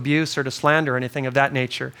yourself to abuse or to slander or anything of that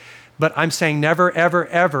nature, but I'm saying never, ever,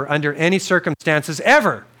 ever, under any circumstances,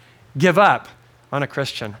 ever give up on a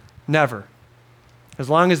Christian. Never. As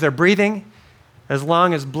long as they're breathing, as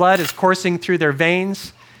long as blood is coursing through their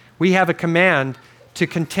veins, we have a command to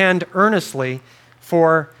contend earnestly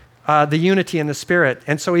for the unity in the Spirit.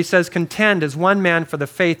 And so he says, contend as one man for the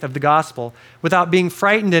faith of the gospel without being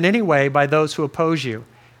frightened in any way by those who oppose you.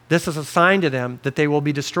 This is a sign to them that they will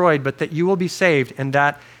be destroyed, but that you will be saved, and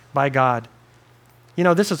that by God. You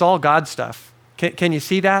know, this is all God stuff. Can you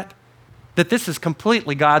see that? That this is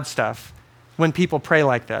completely God stuff when people pray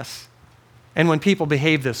like this and when people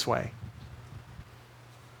behave this way.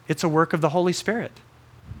 It's a work of the Holy Spirit.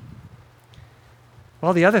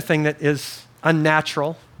 Well, the other thing that is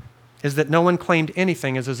unnatural is that no one claimed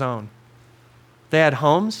anything as his own. They had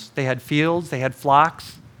homes, they had fields, they had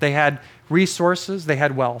flocks, they had resources, they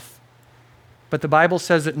had wealth. But the Bible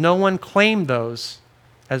says that no one claimed those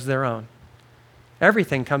as their own.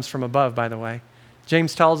 Everything comes from above, by the way.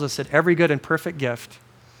 James tells us that every good and perfect gift,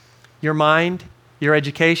 your mind, your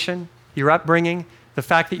education, your upbringing, the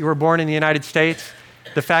fact that you were born in the United States,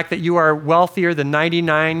 the fact that you are wealthier than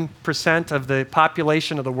 99% of the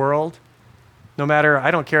population of the world, no matter, I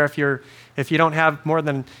don't care if you don't have more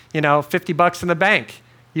than, $50 in the bank,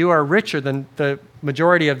 you are richer than the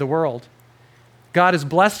majority of the world. God has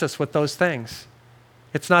blessed us with those things.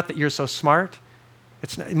 It's not that you're so smart.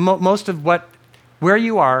 It's not, most of where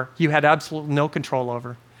you are, you had absolutely no control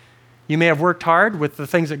over. You may have worked hard with the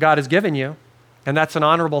things that God has given you, and that's an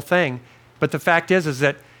honorable thing. But the fact is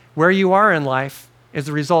that where you are in life is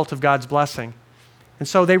the result of God's blessing. And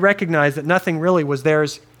so they recognized that nothing really was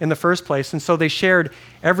theirs in the first place, and so they shared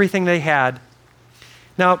everything they had.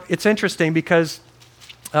 Now, it's interesting because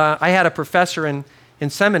I had a professor in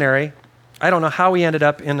seminary. I don't know how he ended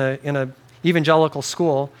up in a evangelical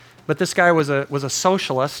school, but this guy was a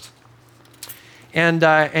socialist,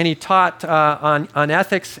 and he taught on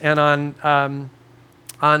ethics and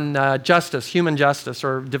justice, human justice,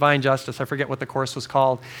 or divine justice. I forget what the course was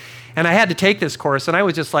called. And I had to take this course, and I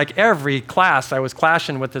was just like, every class I was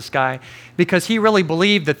clashing with this guy because he really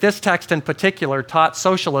believed that this text in particular taught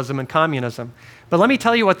socialism and communism. But let me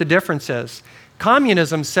tell you what the difference is.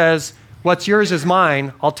 Communism says, what's yours is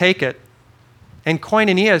mine, I'll take it. And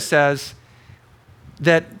koinonia says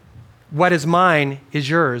that what is mine is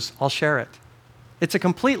yours, I'll share it. It's a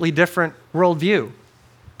completely different worldview.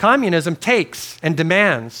 Communism takes and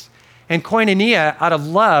demands, and koinonia, out of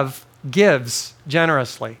love, gives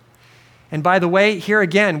generously. And by the way, here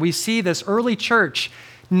again, we see this early church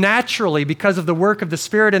naturally, because of the work of the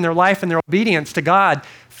Spirit in their life and their obedience to God,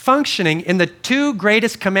 functioning in the two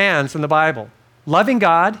greatest commands in the Bible. Loving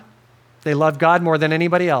God, they loved God more than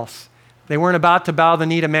anybody else. They weren't about to bow the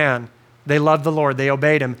knee to man. They loved the Lord, they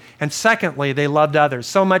obeyed him. And secondly, they loved others,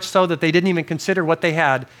 so much so that they didn't even consider what they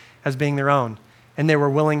had as being their own, and they were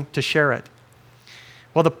willing to share it.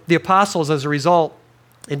 Well, the apostles, as a result,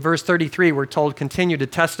 in verse 33, we're told, continue to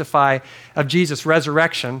testify of Jesus'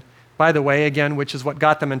 resurrection, by the way, again, which is what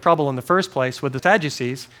got them in trouble in the first place with the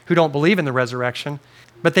Sadducees, who don't believe in the resurrection.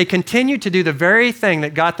 But they continued to do the very thing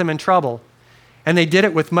that got them in trouble, and they did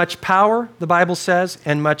it with much power, the Bible says,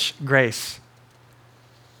 and much grace.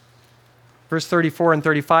 Verse 34 and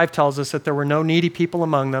 35 tells us that there were no needy people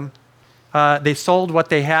among them. They sold what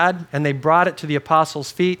they had, and they brought it to the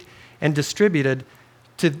apostles' feet and distributed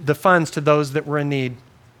the funds to those that were in need.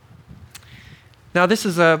 Now, this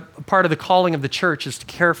is a part of the calling of the church, is to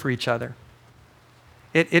care for each other.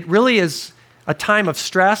 It really is a time of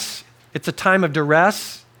stress. It's a time of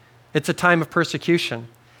duress. It's a time of persecution.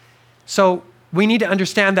 So we need to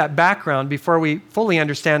understand that background before we fully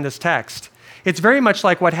understand this text. It's very much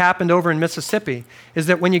like what happened over in Mississippi, is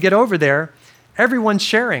that when you get over there, everyone's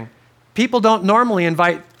sharing. People don't normally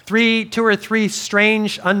invite two or three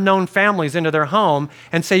strange, unknown families into their home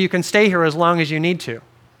and say you can stay here as long as you need to.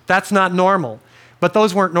 That's not normal. But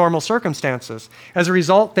those weren't normal circumstances. As a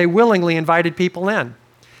result, they willingly invited people in.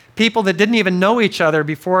 People that didn't even know each other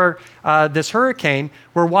before this hurricane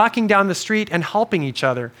were walking down the street and helping each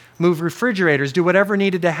other, move refrigerators, do whatever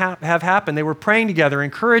needed to have happen. They were praying together,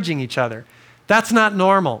 encouraging each other. That's not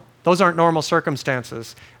normal. Those aren't normal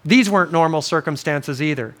circumstances. These weren't normal circumstances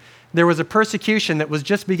either. There was a persecution that was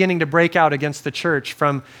just beginning to break out against the church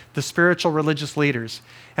from the spiritual religious leaders.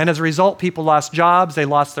 And as a result, people lost jobs, they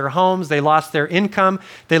lost their homes, they lost their income,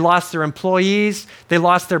 they lost their employees, they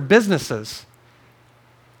lost their businesses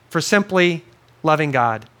for simply loving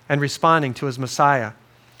God and responding to his Messiah.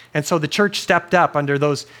 And so the church stepped up under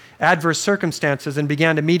those adverse circumstances and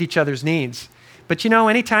began to meet each other's needs. But you know,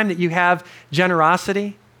 anytime that you have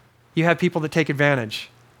generosity, you have people that take advantage.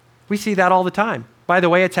 We see that all the time. By the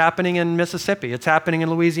way, it's happening in Mississippi. It's happening in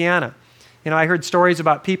Louisiana. You know, I heard stories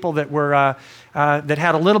about people that were that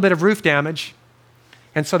had a little bit of roof damage,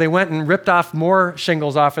 and so they went and ripped off more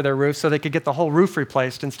shingles off of their roof so they could get the whole roof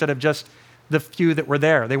replaced instead of just the few that were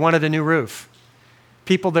there. They wanted a new roof.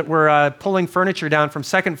 People that were pulling furniture down from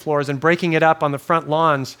second floors and breaking it up on the front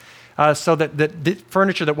lawns so that the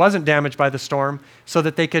furniture that wasn't damaged by the storm, so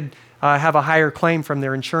that they could have a higher claim from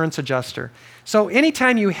their insurance adjuster. So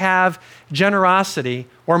anytime you have generosity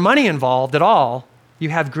or money involved at all, you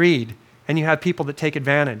have greed and you have people that take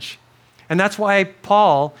advantage. And that's why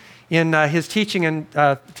Paul, in his teaching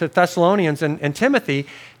to Thessalonians and Timothy,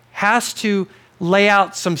 has to lay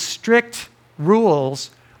out some strict rules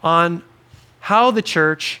on how the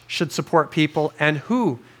church should support people and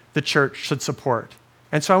who the church should support.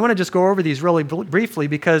 And so I want to just go over these really briefly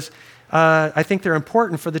because I think they're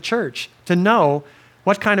important for the church to know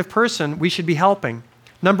what kind of person we should be helping.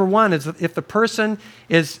 Number one is if the person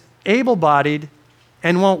is able-bodied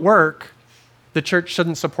and won't work, the church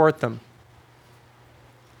shouldn't support them.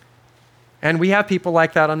 And we have people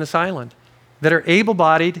like that on this island that are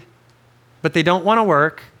able-bodied, but they don't want to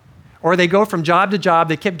work, or they go from job to job.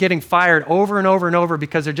 They keep getting fired over and over and over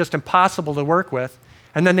because they're just impossible to work with.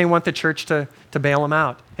 And then they want the church to bail them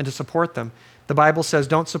out and to support them. The Bible says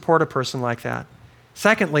don't support a person like that.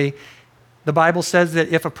 Secondly, the Bible says that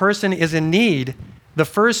if a person is in need, the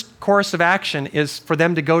first course of action is for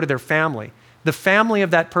them to go to their family. The family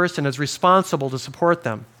of that person is responsible to support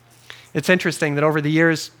them. It's interesting that over the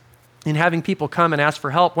years, in having people come and ask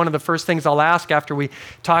for help, one of the first things I'll ask after we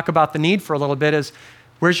talk about the need for a little bit is,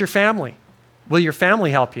 where's your family? Will your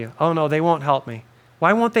family help you? Oh, no, they won't help me.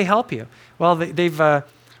 Why won't they help you? Well,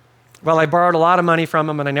 I borrowed a lot of money from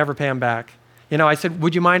them and I never pay them back. You know, I said,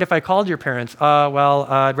 would you mind if I called your parents?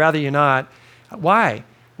 I'd rather you not. Why?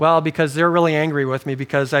 Well, because they're really angry with me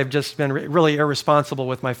because I've just been really irresponsible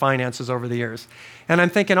with my finances over the years. And I'm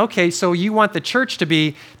thinking, okay, so you want the church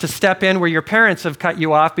to step in where your parents have cut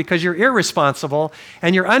you off because you're irresponsible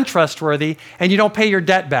and you're untrustworthy and you don't pay your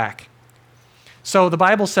debt back. So the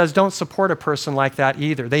Bible says don't support a person like that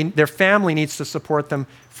either. Their family needs to support them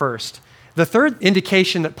first. The third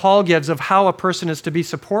indication that Paul gives of how a person is to be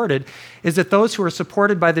supported is that those who are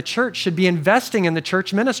supported by the church should be investing in the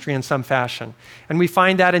church ministry in some fashion. And we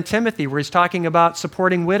find that in Timothy, where he's talking about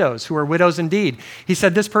supporting widows who are widows indeed. He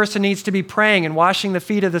said this person needs to be praying and washing the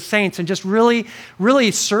feet of the saints and just really, really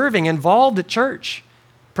serving, involved at church,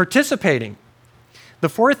 participating. The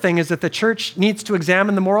fourth thing is that the church needs to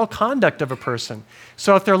examine the moral conduct of a person.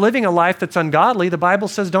 So if they're living a life that's ungodly, the Bible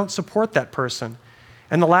says don't support that person.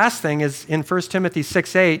 And the last thing is in 1 Timothy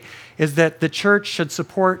 6:8 is that the church should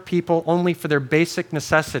support people only for their basic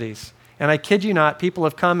necessities. And I kid you not, people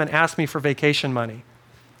have come and asked me for vacation money,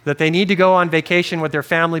 that they need to go on vacation with their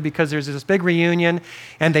family because there's this big reunion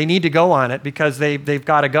and they need to go on it because they've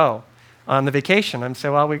got to go on the vacation. I'm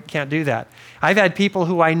saying, well, we can't do that. I've had people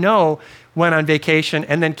who I know went on vacation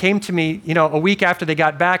and then came to me, a week after they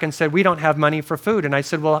got back and said, we don't have money for food. And I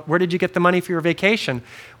said, well, where did you get the money for your vacation?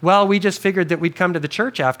 Well, we just figured that we'd come to the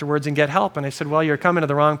church afterwards and get help. And I said, well, you're coming to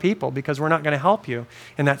the wrong people because we're not going to help you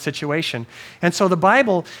in that situation. And so the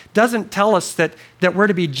Bible doesn't tell us that we're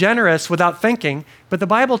to be generous without thinking, but the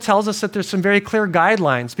Bible tells us that there's some very clear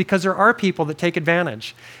guidelines because there are people that take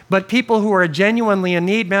advantage. But people who are genuinely in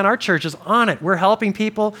need, man, our church is on it. We're helping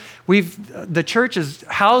people. The church has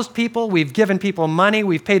housed people. We've given people money.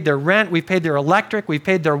 We've paid their rent. We've paid their electric. We've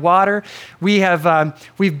paid their water.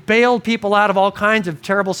 We've bailed people out of all kinds of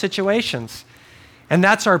terrible situations. And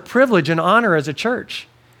that's our privilege and honor as a church.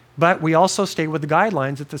 But we also stay with the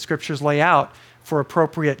guidelines that the scriptures lay out for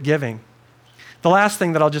appropriate giving. The last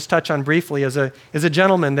thing that I'll just touch on briefly is a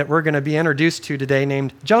gentleman that we're going to be introduced to today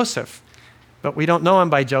named Joseph. But we don't know him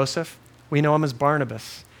by Joseph. We know him as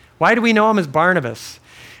Barnabas. Why do we know him as Barnabas?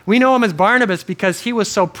 We know him as Barnabas because he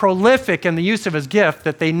was so prolific in the use of his gift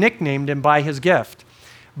that they nicknamed him by his gift.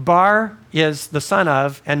 Bar is the son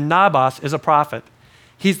of, and Nabas is a prophet.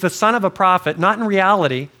 He's the son of a prophet, not in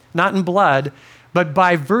reality, not in blood, but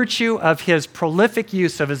by virtue of his prolific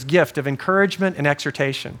use of his gift of encouragement and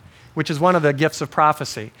exhortation, which is one of the gifts of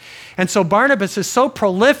prophecy. And so Barnabas is so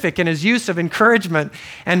prolific in his use of encouragement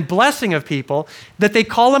and blessing of people that they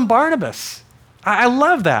call him Barnabas. I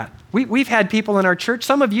love that. We've had people in our church,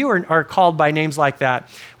 some of you are called by names like that,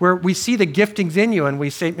 where we see the giftings in you and we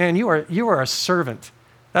say, man, you are a servant.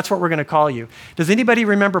 That's what we're going to call you. Does anybody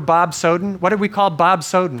remember Bob Soden? What did we call Bob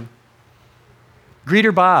Soden?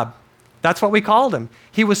 Greeter Bob. That's what we called him.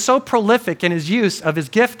 He was so prolific in his use of his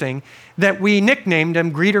gifting that we nicknamed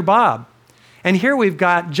him Greeter Bob. And here we've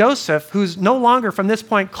got Joseph, who's no longer from this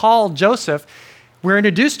point called Joseph. We're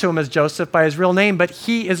introduced to him as Joseph by his real name, but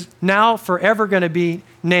he is now forever going to be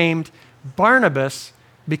named Barnabas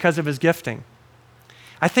because of his gifting.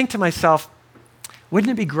 I think to myself,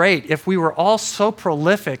 wouldn't it be great if we were all so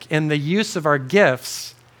prolific in the use of our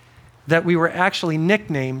gifts that we were actually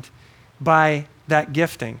nicknamed by that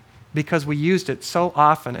gifting because we used it so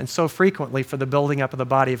often and so frequently for the building up of the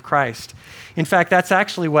body of Christ? In fact, that's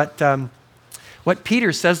actually what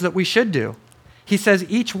Peter says that we should do. He says,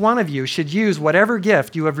 each one of you should use whatever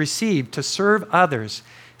gift you have received to serve others,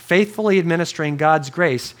 faithfully administering God's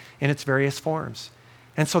grace in its various forms.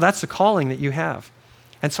 And so that's the calling that you have.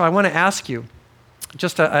 And so I want to ask you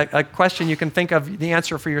just a question you can think of the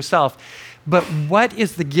answer for yourself. But what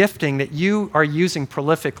is the gifting that you are using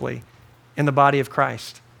prolifically in the body of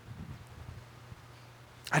Christ?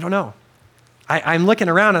 I don't know. I'm looking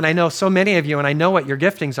around and I know so many of you and I know what your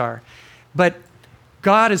giftings are. But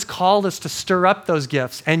God has called us to stir up those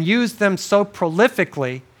gifts and use them so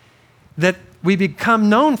prolifically that we become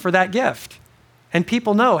known for that gift. And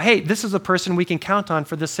people know, hey, this is a person we can count on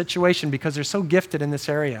for this situation because they're so gifted in this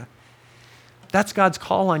area. That's God's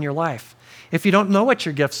call on your life. If you don't know what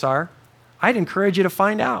your gifts are, I'd encourage you to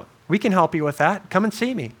find out. We can help you with that. Come and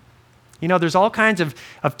see me. There's all kinds of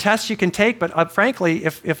tests you can take, but frankly,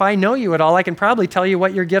 if I know you at all, I can probably tell you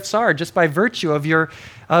what your gifts are just by virtue of your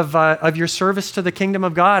service to the kingdom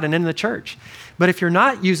of God and in the church. But if you're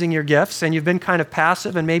not using your gifts and you've been kind of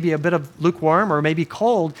passive and maybe a bit of lukewarm or maybe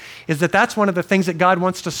cold, that's one of the things that God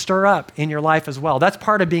wants to stir up in your life as well. That's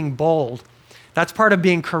part of being bold. That's part of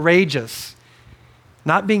being courageous.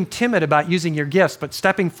 Not being timid about using your gifts, but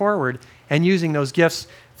stepping forward and using those gifts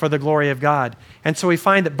for the glory of God. And so we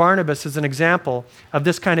find that Barnabas is an example of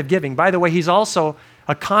this kind of giving. By the way, he's also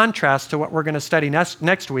a contrast to what we're going to study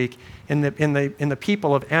next week in the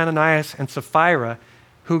people of Ananias and Sapphira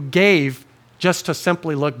who gave just to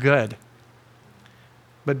simply look good.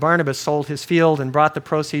 But Barnabas sold his field and brought the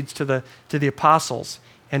proceeds to the apostles.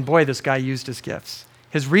 And boy, this guy used his gifts.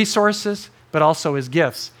 His resources, but also his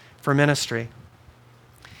gifts for ministry.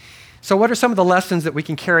 So what are some of the lessons that we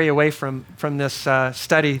can carry away from this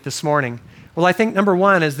study this morning? Well, I think number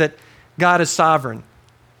one is that God is sovereign.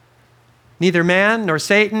 Neither man, nor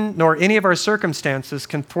Satan, nor any of our circumstances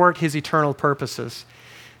can thwart his eternal purposes.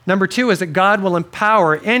 Number two is that God will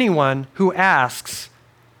empower anyone who asks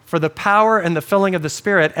for the power and the filling of the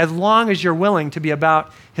Spirit as long as you're willing to be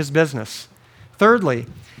about his business. Thirdly,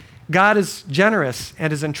 God is generous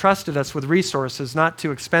and has entrusted us with resources not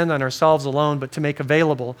to expend on ourselves alone, but to make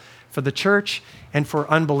available for the church and for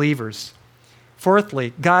unbelievers.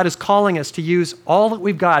 Fourthly, God is calling us to use all that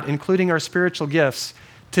we've got, including our spiritual gifts,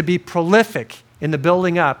 to be prolific in the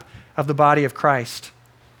building up of the body of Christ.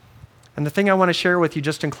 And the thing I want to share with you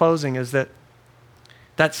just in closing is that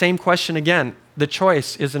same question again, the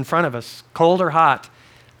choice is in front of us. Cold or hot?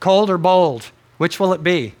 Cold or bold? Which will it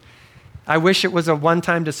be? I wish it was a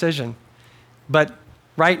one-time decision. But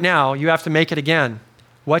right now, you have to make it again.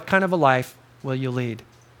 What kind of a life will you lead?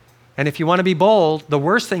 And if you want to be bold, the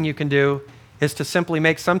worst thing you can do is to simply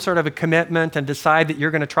make some sort of a commitment and decide that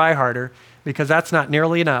you're going to try harder, because that's not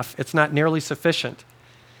nearly enough. It's not nearly sufficient.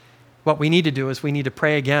 What we need to do is we need to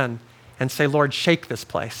pray again and say, Lord, shake this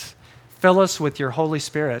place. Fill us with your Holy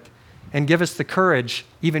Spirit and give us the courage,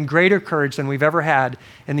 even greater courage than we've ever had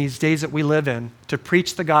in these days that we live in, to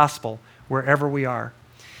preach the gospel wherever we are.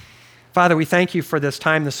 Father, we thank you for this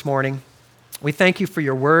time this morning. We thank you for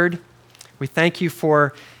your word. We thank you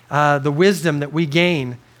for the wisdom that we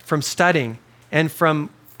gain from studying and from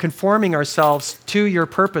conforming ourselves to your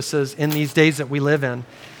purposes in these days that we live in.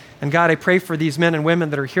 And God, I pray for these men and women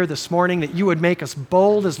that are here this morning, that you would make us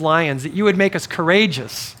bold as lions, that you would make us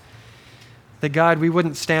courageous, that God, we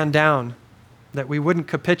wouldn't stand down, that we wouldn't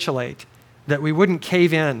capitulate, that we wouldn't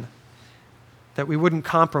cave in, that we wouldn't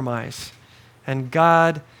compromise. And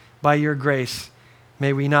God, by your grace,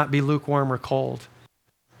 may we not be lukewarm or cold.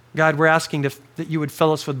 God, we're asking that you would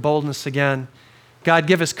fill us with boldness again. God,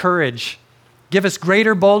 give us courage. Give us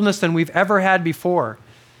greater boldness than we've ever had before.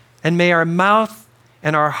 And may our mouth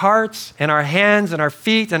and our hearts and our hands and our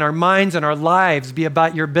feet and our minds and our lives be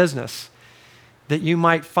about your business, that you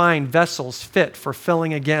might find vessels fit for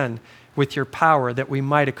filling again with your power, that we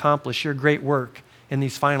might accomplish your great work in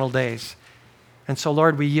these final days. And so,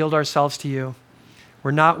 Lord, we yield ourselves to you.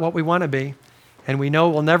 We're not what we want to be, and we know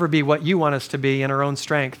we'll never be what you want us to be in our own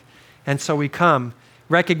strength. And so we come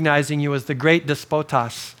recognizing you as the great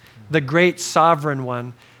despotos, the great sovereign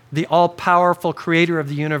one, the all-powerful creator of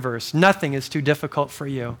the universe. Nothing is too difficult for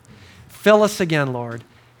you. Fill us again, Lord,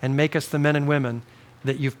 and make us the men and women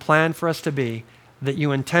that you've planned for us to be, that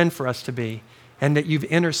you intend for us to be, and that you've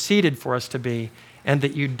interceded for us to be, and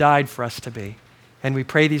that you died for us to be. And we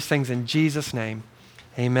pray these things in Jesus' name.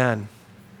 Amen.